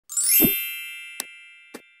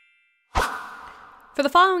For the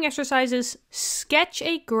following exercises, sketch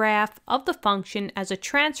a graph of the function as a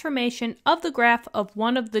transformation of the graph of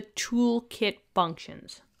one of the toolkit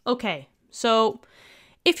functions. Okay, so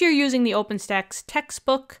if you're using the OpenStax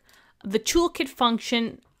textbook, the toolkit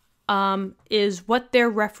function is what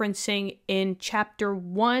they're referencing in Chapter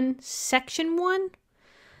 1, Section 1.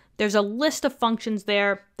 There's a list of functions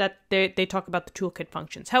there that they talk about the toolkit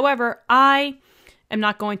functions. However, I am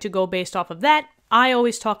not going to go based off of that. I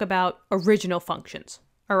always talk about original functions,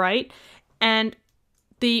 all right? And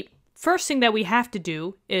the first thing that we have to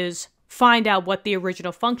do is find out what the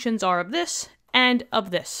original functions are of this and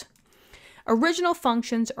of this. Original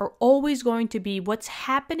functions are always going to be what's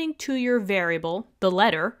happening to your variable, the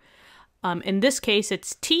letter. In this case,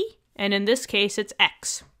 it's t, and in this case, it's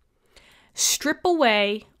x. Strip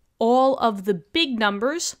away all of the big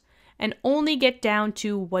numbers and only get down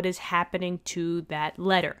to what is happening to that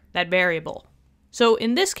letter, that variable. So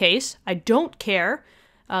in this case, I don't care.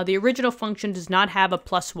 The original function does not have a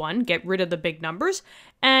 +1. Get rid of the big numbers.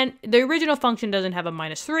 And the original function doesn't have a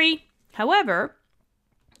 -3. However,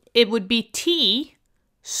 it would be t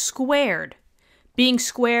squared. Being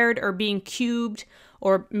squared or being cubed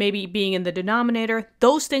or maybe being in the denominator,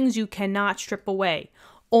 those things you cannot strip away.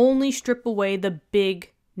 Only strip away the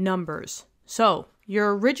big numbers. So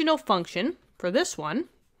your original function for this one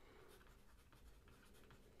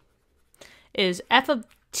is f of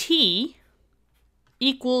t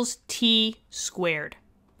equals t squared.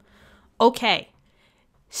 Okay,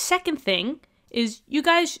 second thing is you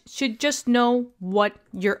guys should just know what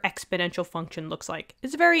your exponential function looks like.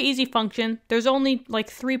 It's a very easy function. There's only like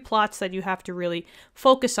 3 plots that you have to really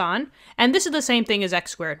focus on. And this is the same thing as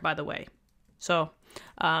x squared, by the way. So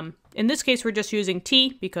in this case, we're just using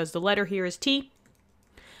t because the letter here is t.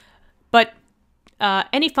 But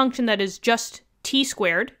any function that is just t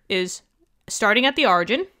squared is starting at the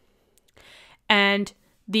origin, and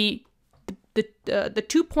the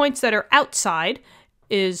 2 points that are outside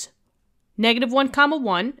is -1,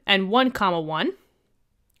 1 and 1, 1,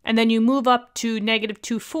 and then you move up to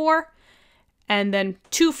 -2, 4, and then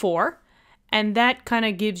 2, 4, and that kind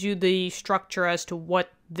of gives you the structure as to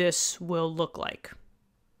what this will look like.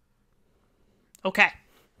 Okay,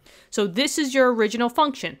 so this is your original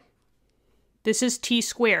function. This is t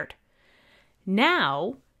squared.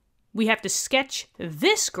 Now we have to sketch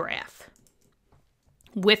this graph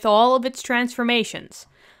with all of its transformations.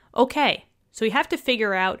 Okay, so we have to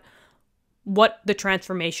figure out what the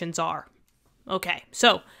transformations are. Okay,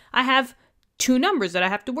 so I have 2 numbers that I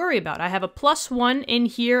have to worry about. I have a +1 in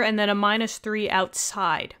here and then a -3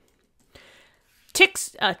 outside.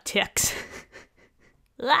 Ticks.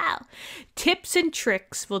 Wow. Tips and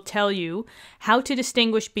tricks will tell you how to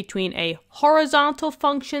distinguish between a horizontal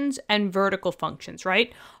functions and vertical functions,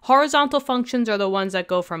 right? Horizontal functions are the ones that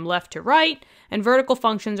go from left to right, and vertical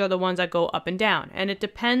functions are the ones that go up and down. And it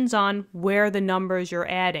depends on where the numbers you're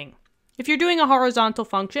adding. If you're doing a horizontal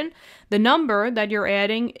function, the number that you're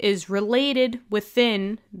adding is related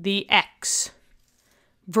within the x.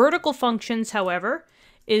 Vertical functions, however,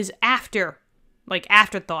 is after. Like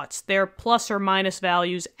afterthoughts. They're plus or minus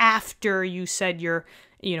values after you said your,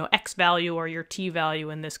 x value or your t value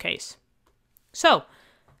in this case. So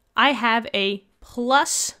I have a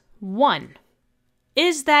 +1.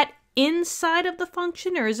 Is that inside of the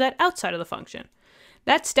function or is that outside of the function?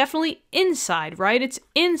 That's definitely inside, right? It's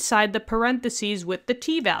inside the parentheses with the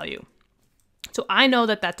t value. So I know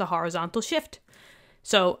that that's a horizontal shift.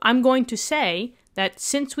 So I'm going to say that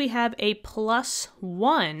since we have a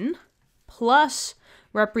 +1, plus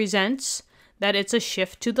represents that it's a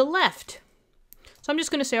shift to the left. So I'm just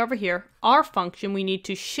going to say over here, our function, we need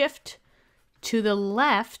to shift to the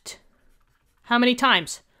left how many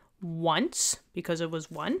times? Once, because it was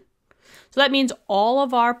 1. So that means all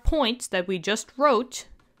of our points that we just wrote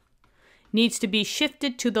needs to be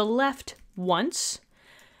shifted to the left once.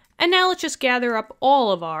 And now let's just gather up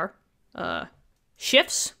all of our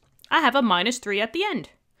shifts. I have a -3 at the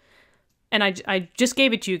end. And I just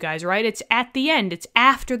gave it to you guys, right? It's at the end. It's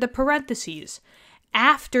after the parentheses.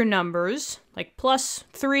 After numbers, like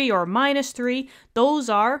 +3 or -3, those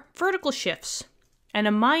are vertical shifts. And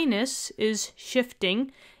a minus is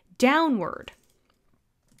shifting downward.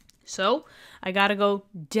 So I got to go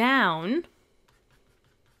down.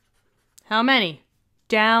 How many?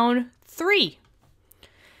 Down 3.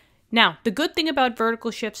 Now, the good thing about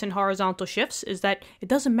vertical shifts and horizontal shifts is that it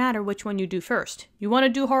doesn't matter which one you do first. You want to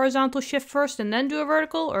do horizontal shift first and then do a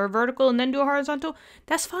vertical, or a vertical and then do a horizontal?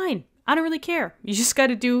 That's fine. I don't really care. You just got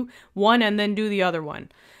to do one and then do the other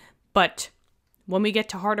one. But when we get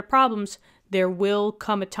to harder problems, there will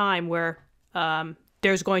come a time where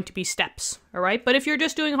there's going to be steps, all right? But if you're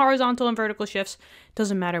just doing horizontal and vertical shifts, it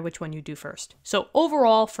doesn't matter which one you do first. So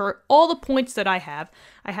overall, for all the points that I have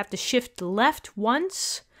to shift left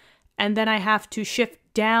once, and then I have to shift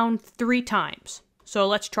down 3 times. So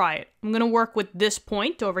let's try it. I'm going to work with this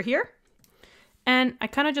point over here, and I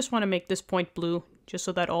kind of just want to make this point blue, just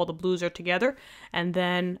so that all the blues are together, and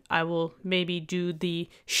then I will maybe do the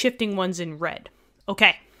shifting ones in red.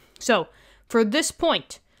 Okay, so for this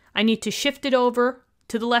point, I need to shift it over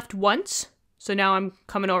to the left once. So now I'm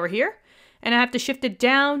coming over here, and I have to shift it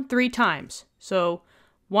down 3 times. So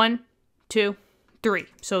 1, 2, 3.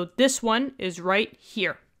 So this one is right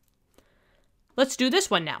here. Let's do this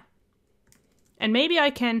one now. And maybe I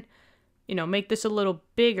can, make this a little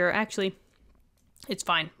bigger. Actually, it's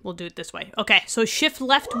fine. We'll do it this way. Okay, so shift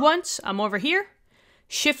left once. I'm over here.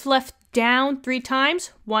 Shift left down 3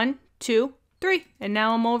 times. 1, 2, 3. And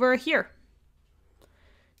now I'm over here.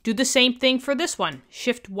 Do the same thing for this one.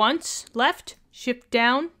 Shift once left, shift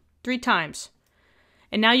down 3 times.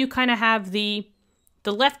 And now you kind of have the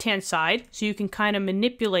left-hand side, so you can kind of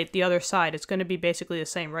manipulate the other side. It's going to be basically the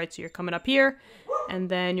same, right? So you're coming up here, and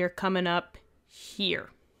then you're coming up here.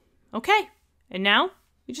 Okay, and now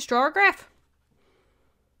we just draw our graph.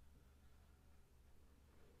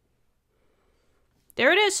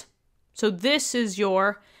 There it is. So this is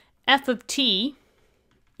your f of t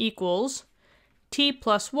equals t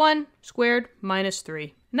plus 1 squared minus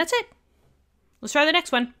 3. And that's it. Let's try the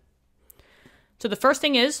next one. So the first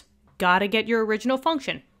thing is, gotta get your original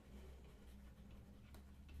function.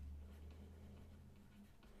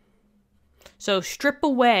 So strip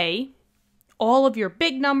away all of your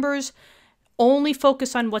big numbers, only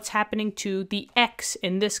focus on what's happening to the x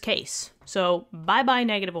in this case. So bye-bye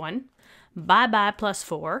 -1, bye-bye plus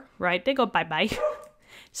 4, right? They go bye-bye.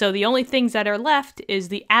 So the only things that are left is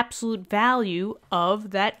the absolute value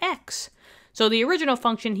of that x. So the original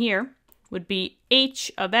function here would be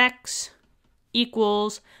h of x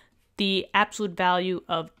equals the absolute value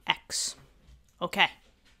of x. Okay.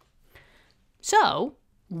 So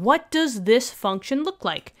what does this function look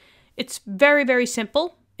like? It's very, very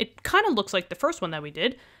simple. It kind of looks like the first one that we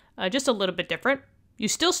did, just a little bit different. You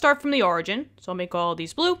still start from the origin, so I'll make all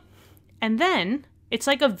these blue. And then it's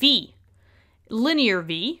like a V. Linear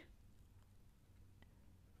V,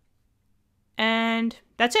 and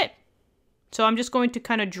that's it. So I'm just going to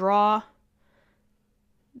kind of draw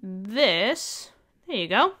this. There you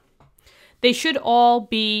go. They should all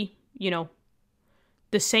be,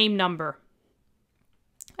 the same number.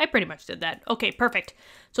 I pretty much did that. Okay, perfect.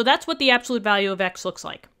 So that's what the absolute value of x looks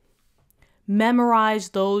like.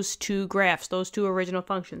 Memorize those 2 graphs, those 2 original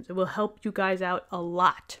functions. It will help you guys out a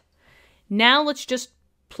lot. Now let's just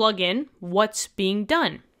plug in what's being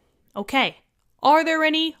done. Okay, are there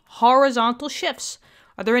any horizontal shifts?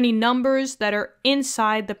 Are there any numbers that are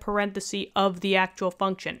inside the parenthesis of the actual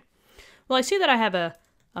function? Well, I see that I have a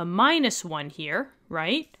 -1 here,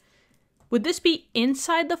 right? Would this be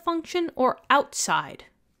inside the function or outside?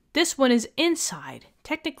 This one is inside.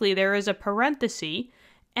 Technically, there is a parenthesis.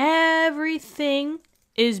 Everything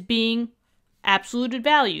is being absolute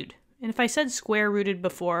valued. And if I said square rooted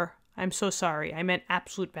before, I'm so sorry. I meant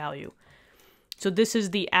absolute value. So this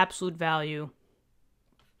is the absolute value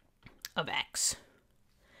of x.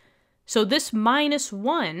 So this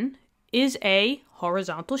 -1 is a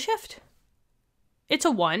horizontal shift. It's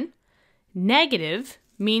a 1. Negative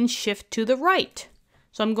means shift to the right.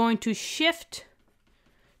 So I'm going to shift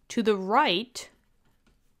to the right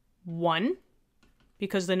 1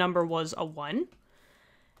 because the number was a 1.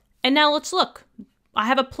 And now let's look. I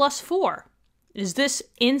have a +4. Is this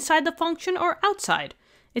inside the function or outside?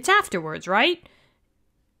 It's afterwards, right?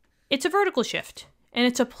 It's a vertical shift. And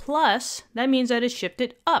it's a plus. That means that it's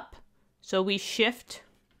shifted up. So we shift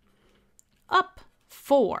up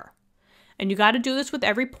 4. And you got to do this with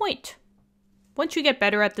every point. Once you get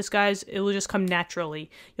better at this, guys, it will just come naturally.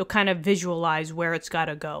 You'll kind of visualize where it's got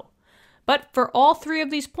to go. But for all 3 of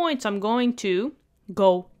these points, I'm going to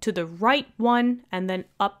go to the right 1 and then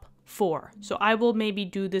up 4. So I will maybe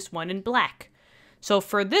do this one in black. So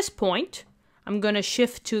for this point, I'm going to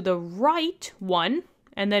shift to the right 1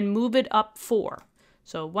 and then move it up 4.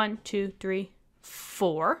 So 1, 2, 3,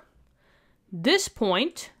 4. This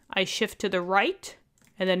point, I shift to the right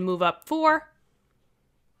and then move up 4.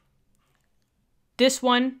 This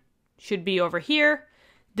one should be over here.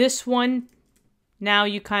 This one, now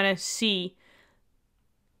you kind of see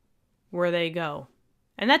where they go.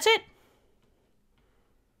 And that's it.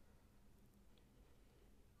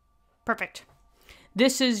 Perfect.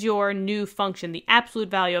 This is your new function, the absolute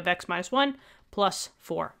value of x minus 1 plus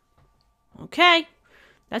 4. Okay,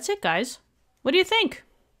 that's it, guys. What do you think?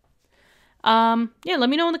 Yeah, let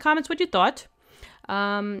me know in the comments what you thought.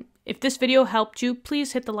 If this video helped you,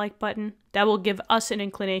 please hit the like button. That will give us an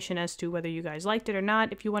inclination as to whether you guys liked it or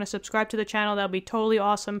not. If you want to subscribe to the channel, that'll be totally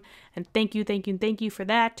awesome. And thank you for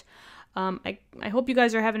that. I hope you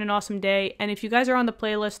guys are having an awesome day. And if you guys are on the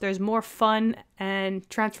playlist, there's more fun and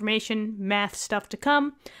transformation math stuff to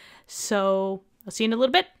come. So I'll see you in a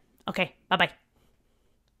little bit. Okay, bye-bye.